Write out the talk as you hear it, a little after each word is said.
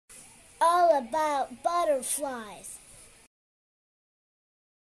all about butterflies.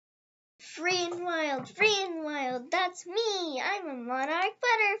 Free and wild, that's me. I'm a monarch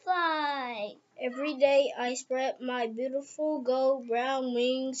butterfly. Every day I spread my beautiful gold brown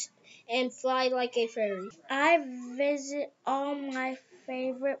wings and fly like a fairy. I visit all my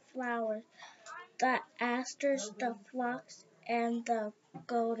favorite flowers, the asters, the phlox, and the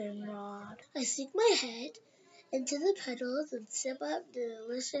goldenrod. I stick my head into the petals and sip up the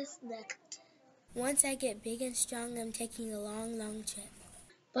delicious nectar. Once I get big and strong, I'm taking a long, long trip.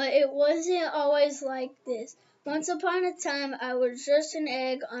 But it wasn't always like this. Once upon a time, I was just an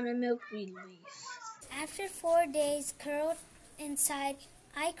egg on a milkweed leaf. After 4 days curled inside,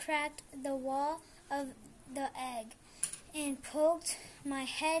 I cracked the wall of the egg and poked my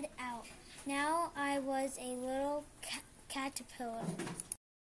head out. Now I was a little caterpillar.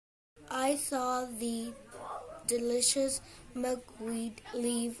 I saw the delicious milkweed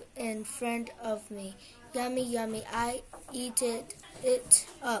leaf in front of me. Yummy, yummy. I ate it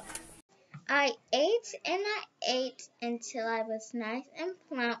up. I ate and I ate until I was nice and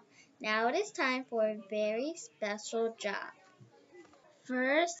plump. Now it is time for a very special job.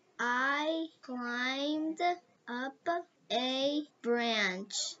 First, I climbed up a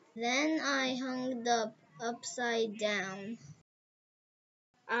branch. Then I hung up upside down.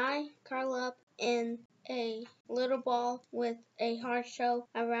 I curl up in a little ball with a hard shell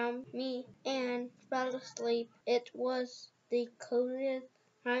around me and fell asleep. It was the coziest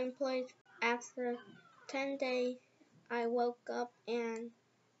hiding place. After 10 days, I woke up and ...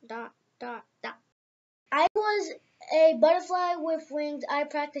 I was a butterfly with wings. I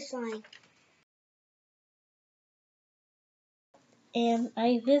practiced flying. And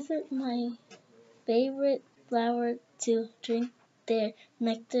I visit my favorite flower to drink their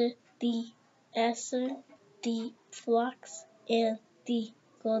nectar, the aster, the phlox, and the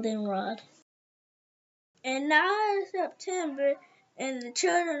goldenrod. And now it's September, and the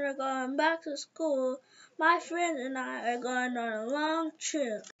children are going back to school. My friends and I are going on a long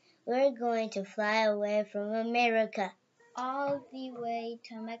trip. We're going to fly away from America all the way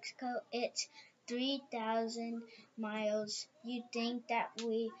to Mexico. It's 3,000 miles. You think that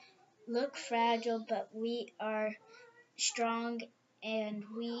we look fragile, but we are strong and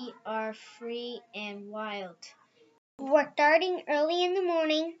we are free and wild. We're starting early in the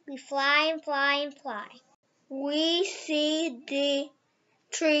morning. We fly and fly and fly. We see the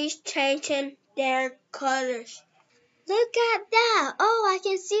trees changing their colors. Look at that! Oh, I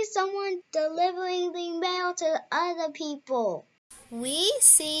can see someone delivering the mail to other people. We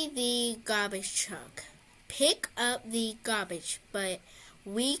see the garbage truck pick up the garbage, but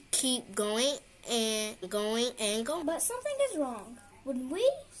we keep going and going and going. But something is wrong. When we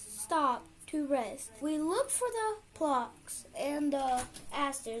stop to rest, we look for the phlox and the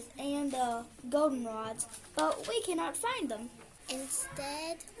asters and the goldenrods, but we cannot find them.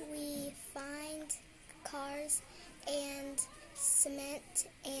 Instead, we find cars and cement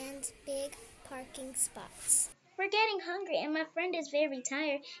and big parking spots. We're getting hungry, and my friend is very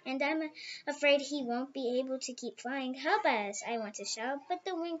tired, and I'm afraid he won't be able to keep flying. Help us! I want to shout, but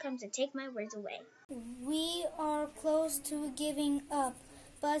the wind comes and takes my words away. We are close to giving up,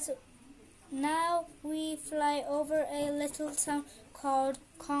 but now we fly over a little town called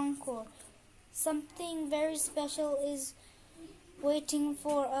Concord. Something very special is waiting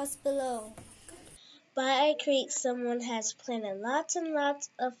for us below. By a creek, someone has planted lots and lots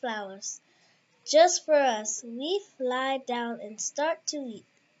of flowers. Just for us, we fly down and start to eat.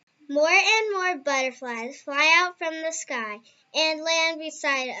 More and more butterflies fly out from the sky and land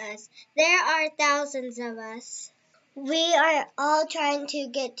beside us. There are thousands of us. We are all trying to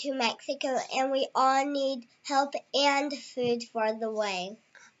get to Mexico, and we all need help and food for the way.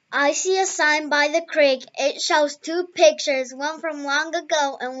 I see a sign by the creek. It shows two pictures, one from long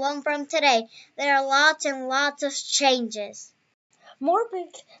ago and one from today. There are lots and lots of changes. More big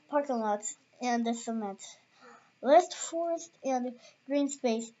parking lots and the cement. Less forest and green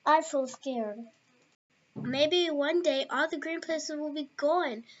space. I feel scared. Maybe one day all the green places will be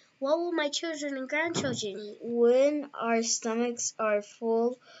gone. What will my children and grandchildren eat? When our stomachs are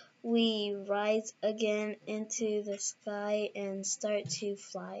full, we rise again into the sky and start to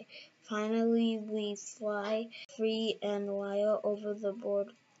fly. Finally, we fly free and wild over the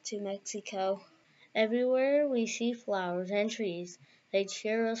border to Mexico. Everywhere we see flowers and trees. They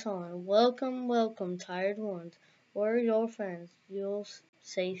cheer us on. Welcome, welcome, tired ones. We're your friends. You're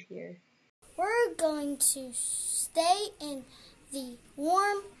safe here. We're going to stay in the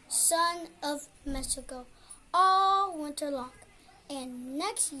warm sun of Mexico all winter long. And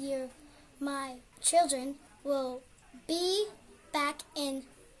next year, my children will be back in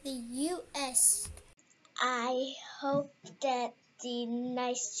the U.S. I hope that the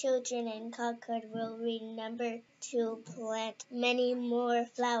nice children in Concord will remember to plant many more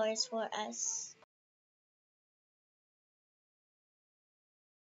flowers for us.